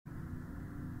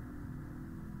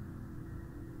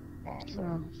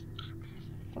Awesome.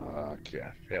 Fuck.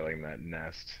 Yeah, failing that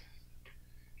nest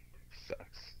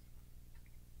sucks.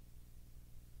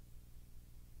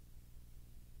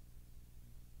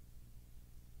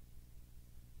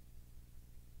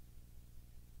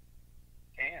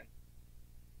 Can.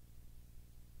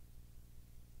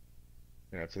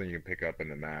 Yeah, that's something you can pick up in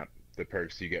the map. The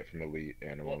perks you get from elite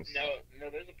Well, animals. no,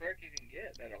 there's a perk you can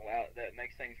get that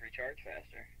makes things recharge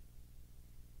faster.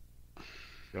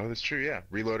 Oh, that's true. Yeah,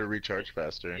 reload or recharge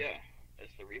faster. Yeah,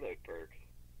 it's the reload perk.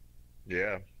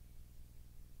 Yeah.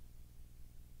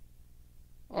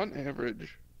 On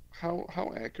average, how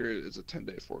accurate is a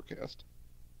 10-day forecast?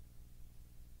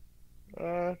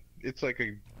 It's like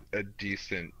a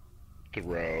decent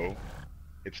throw.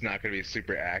 It's not going to be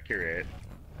super accurate,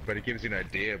 but it gives you an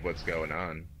idea of what's going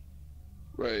on.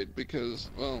 Right, because,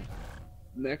 well,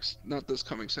 not this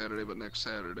coming Saturday, but next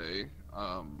Saturday,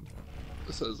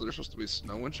 it says there's supposed to be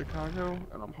snow in Chicago,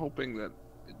 and I'm hoping that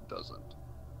it doesn't.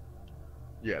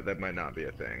 Yeah, that might not be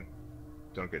a thing.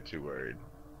 Don't get too worried.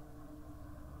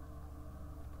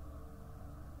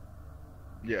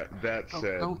 Yeah, that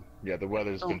said, yeah, the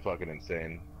weather's been fucking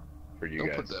insane for you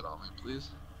guys. Don't put that on me, please.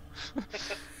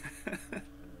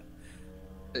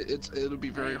 It'll be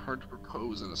very hard to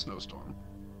propose in a snowstorm.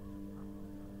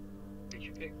 Did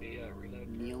you pick the reload?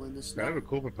 Kneel in the snow. Kind of a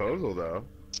cool proposal, though.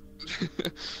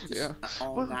 Yeah.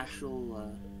 All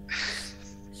natural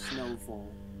snowfall.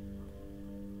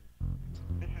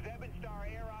 This is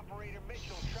Ebonstar Air Operator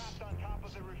Mitchell, trapped on top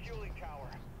of the refueling tower.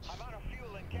 I'm out of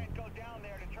fuel and can't go down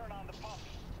there to turn on the pumps.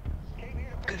 Came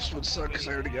here to This would suck because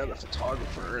I already got a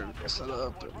photographer and set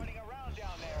up. And... running around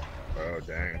down there. Oh,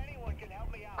 dang. If anyone can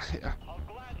help me out, Yeah. I'll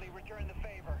gladly return the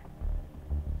favor.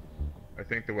 I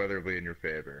think the weather will be in your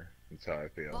favor. That's how I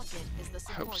feel. Bucket is the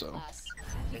Hope support so. class.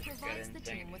 He provides the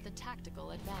team with a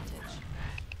tactical advantage.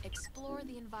 Explore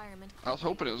the environment. I was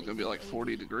hoping it was going to be like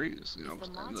 40 degrees, you know, If the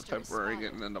in the monster is February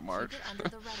spotted, getting into March. keep it under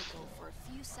the reticle for a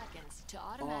few seconds to Oh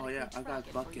automatically yeah, I track got it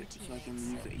for bucket, your so I can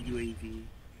teammates. use the UAV.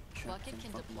 Check Bucket and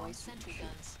can fuck deploy monsters and sentry shit.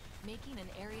 guns, making an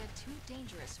area too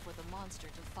dangerous for the monster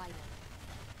to fight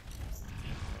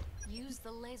in. Use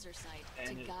the laser sight to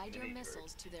And his guide your mini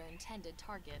missiles to their intended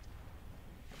target.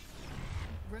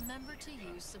 Remember to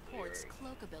use support's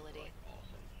cloak ability.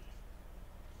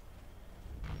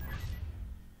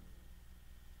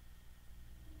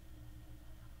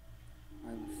 I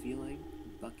have a feeling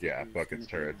bucket. Yeah, is Bucket's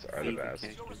gonna be turrets are the favorite best. character.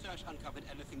 Has your research uncovered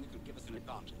anything that could give us an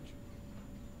advantage?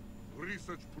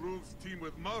 Research proves team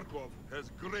with Markov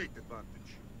has great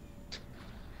advantage.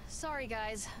 Sorry,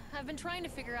 guys. I've been trying to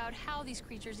figure out how these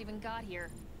creatures even got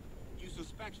here. You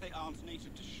suspect they aren't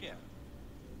native to Ship?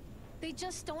 They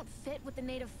just don't fit with the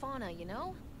native fauna, you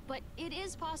know? But it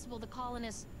is possible the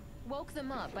colonists woke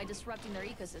them up by disrupting their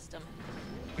ecosystem.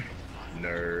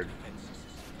 Nerd.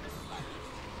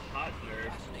 Hot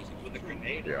nerd with a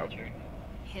grenade Yep. launcher.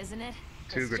 Isn't it?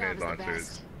 Two This job grenade is the launchers.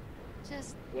 best.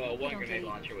 Just Well, we one don't grenade get eaten.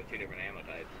 launcher with two different ammo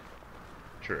types.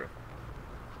 True.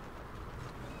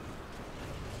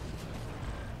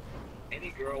 Any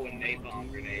girl with napalm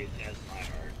grenades has my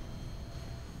heart.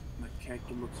 My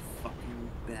character looks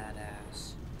fucking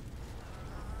badass.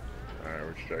 Alright,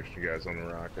 which direction you guys on the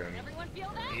rock in? Everyone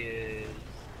feel that? He is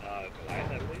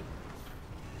Goliath, I believe.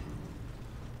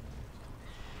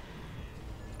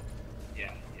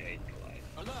 Yeah, he's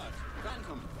Goliath. Alert!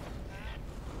 Phantom!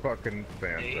 Fucking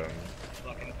Phantom.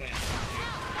 Fucking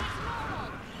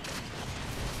Phantom.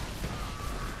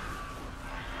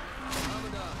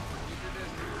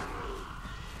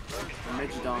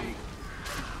 Armageddon.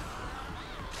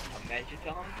 A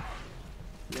Megaton?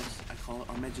 Yes, I call it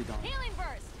Armageddon. Healing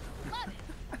burst! Love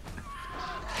it!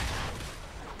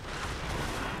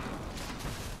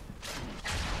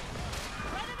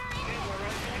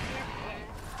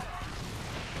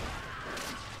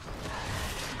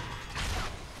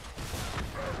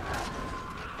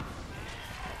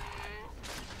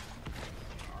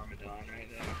 Armadon right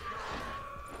there.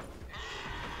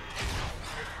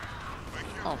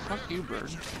 Oh, fuck you, bird.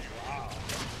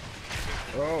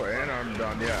 Oh, and I'm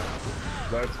done, yeah.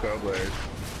 Let's go, Blaze.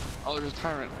 Oh, there's a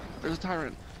tyrant. There's a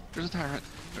tyrant. There's a tyrant.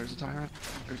 There's a tyrant.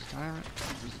 There's a tyrant.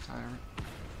 There's a tyrant.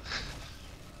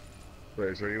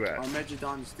 Blaze, where you at?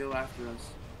 Armageddon is still after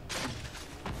us.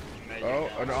 Oh,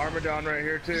 an Armadon right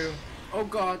here, too. Oh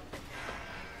god!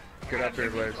 Get up here,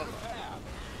 Blaze.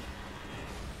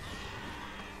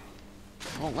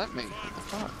 Won't let me. What the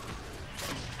fuck?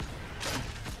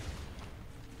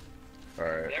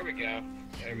 Alright. There we go.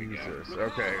 There we go. Jesus.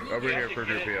 Okay, over You here have to for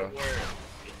get it to Drupio. work,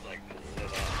 just like to sit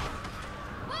up.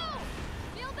 Whoa!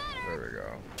 Feel better! There we go.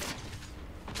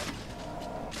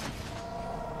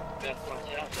 Best watch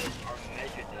out, those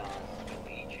Armageddons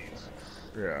will eat you.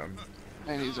 Yeah.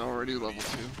 And he's already level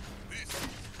 2.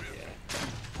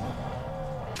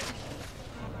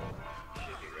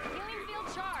 Healing field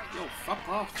charge. Yo, fuck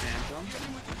off, Phantom.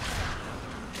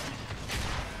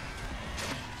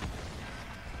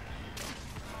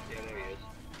 Yeah, there he is.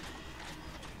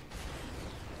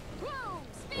 Whoa,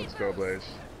 speed Let's go, boost. Blaze.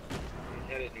 He's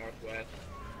headed northwest.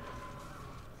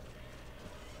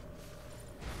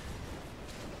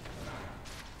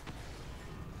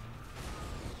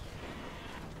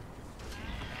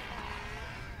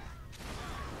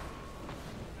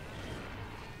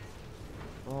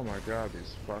 Oh my god,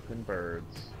 these fucking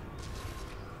birds.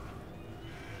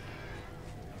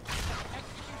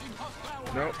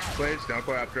 Nope, Blaze, don't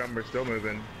go after them. We're still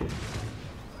moving.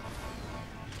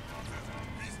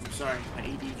 I'm sorry, my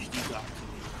ADHD got to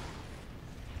me.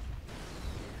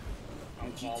 My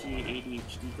GTA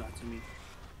ADHD got to me.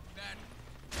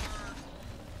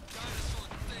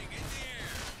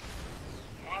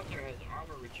 Monster has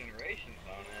armor regeneration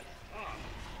bonus. Oh.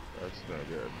 That's no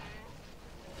good.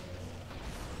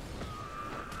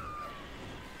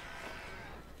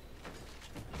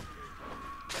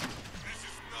 This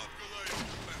is not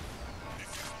Goliath's plan.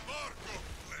 This is Markov's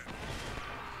plan.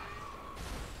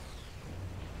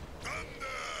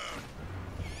 Thunder!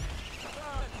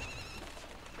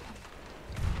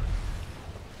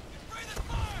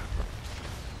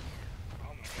 Oh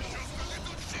my god. Just a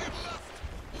little shield left.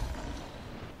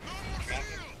 No more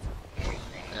shield.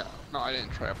 Yeah. No, I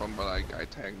didn't trap him, but I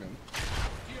tagged him.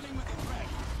 Dealing with a threat.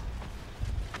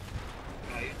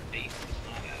 Oh, he's beating the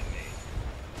snot out of me.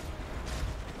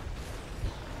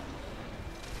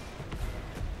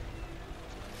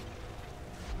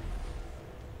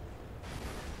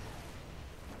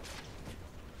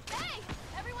 Hey,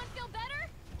 everyone feel better?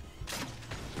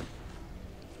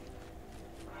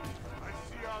 I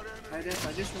see our enemy. Hi, Def, I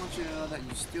just want you to know that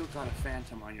you still got a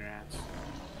Phantom on your ass.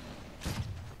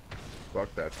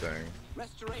 Fuck that thing.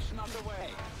 Restoration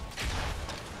underway.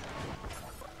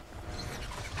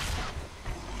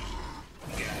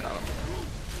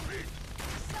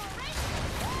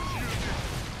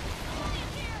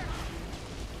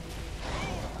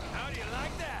 How do you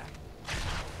like that?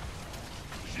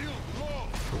 Shield low.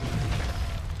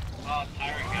 Oh,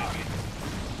 Tyrant got me.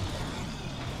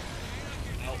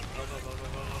 Help, help, help, help,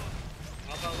 help, help.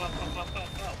 Help, help, help, help, help,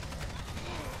 help, help.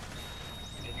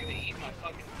 It's gonna eat my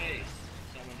fucking face.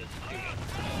 Someone just shoot it.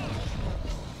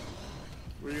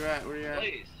 Where you at? Where you at?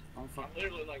 Please. Oh, I'm fuck.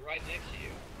 literally like right next to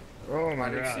you. Oh my I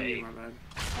didn't god. see you, my bad.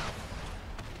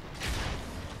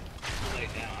 Too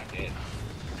late now, I did.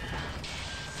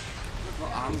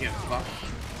 Well, I'm getting fucked.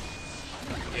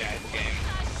 Yeah, it's game.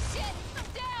 Ah, shit, I'm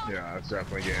down. Yeah, it's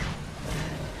definitely game.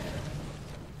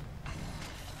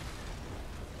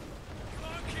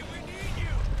 Monkey, we need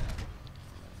you.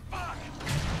 Fuck.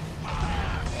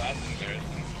 Well, that's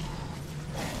embarrassing.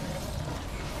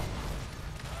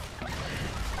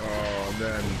 Oh, and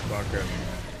then fucking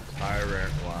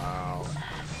Tyrant, wow.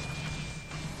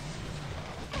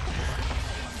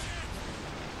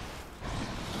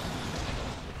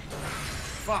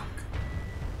 Fuck.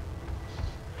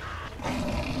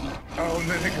 Oh, and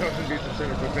then it goes and beats the shit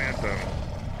with the Phantom.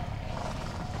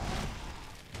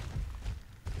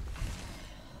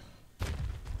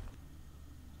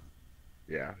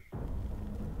 Yeah.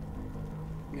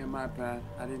 Yeah, my bad.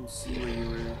 I didn't see where you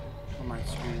were on my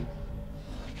screen.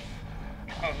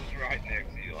 I was right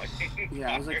next to you, like.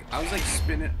 Yeah, I was like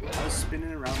spinning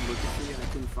around looking for you and I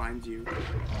couldn't find you.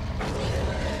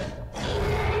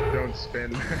 Don't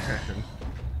spin.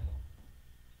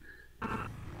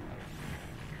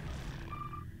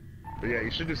 But yeah,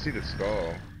 you should just see the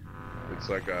skull. It's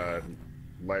like a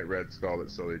light red skull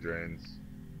that slowly drains.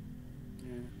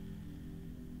 Yeah.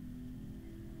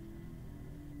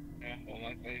 Yeah, well,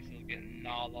 my face is getting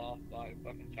gnawed off by a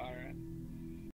fucking tyrant.